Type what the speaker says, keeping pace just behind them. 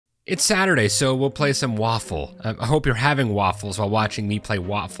It's Saturday, so we'll play some Waffle. I hope you're having waffles while watching me play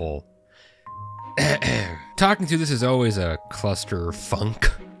Waffle. Talking to this is always a cluster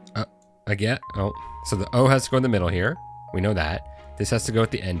funk. I get. Oh, so the O has to go in the middle here. We know that. This has to go at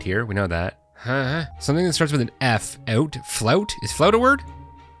the end here. We know that. Huh? Something that starts with an F. Out. Float? Is float a word?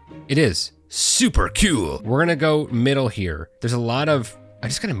 It is. Super cool. We're gonna go middle here. There's a lot of. I'm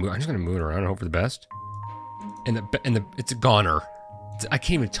just gonna move it around and hope for the best. It's a goner. I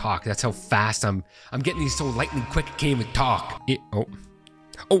can't even talk. That's how fast I'm getting these so lightning quick. I can't even talk.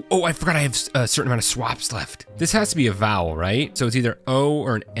 Oh, I forgot I have a certain amount of swaps left. This has to be a vowel, right? So it's either O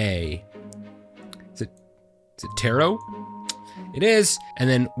or an A. Is it taro? It is. And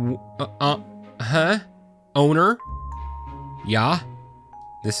then, owner. Yeah.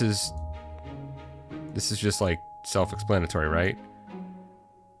 This is just like self-explanatory, right?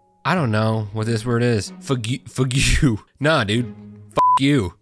 I don't know what this word is. Fuck you. Nah, dude. Fuck you.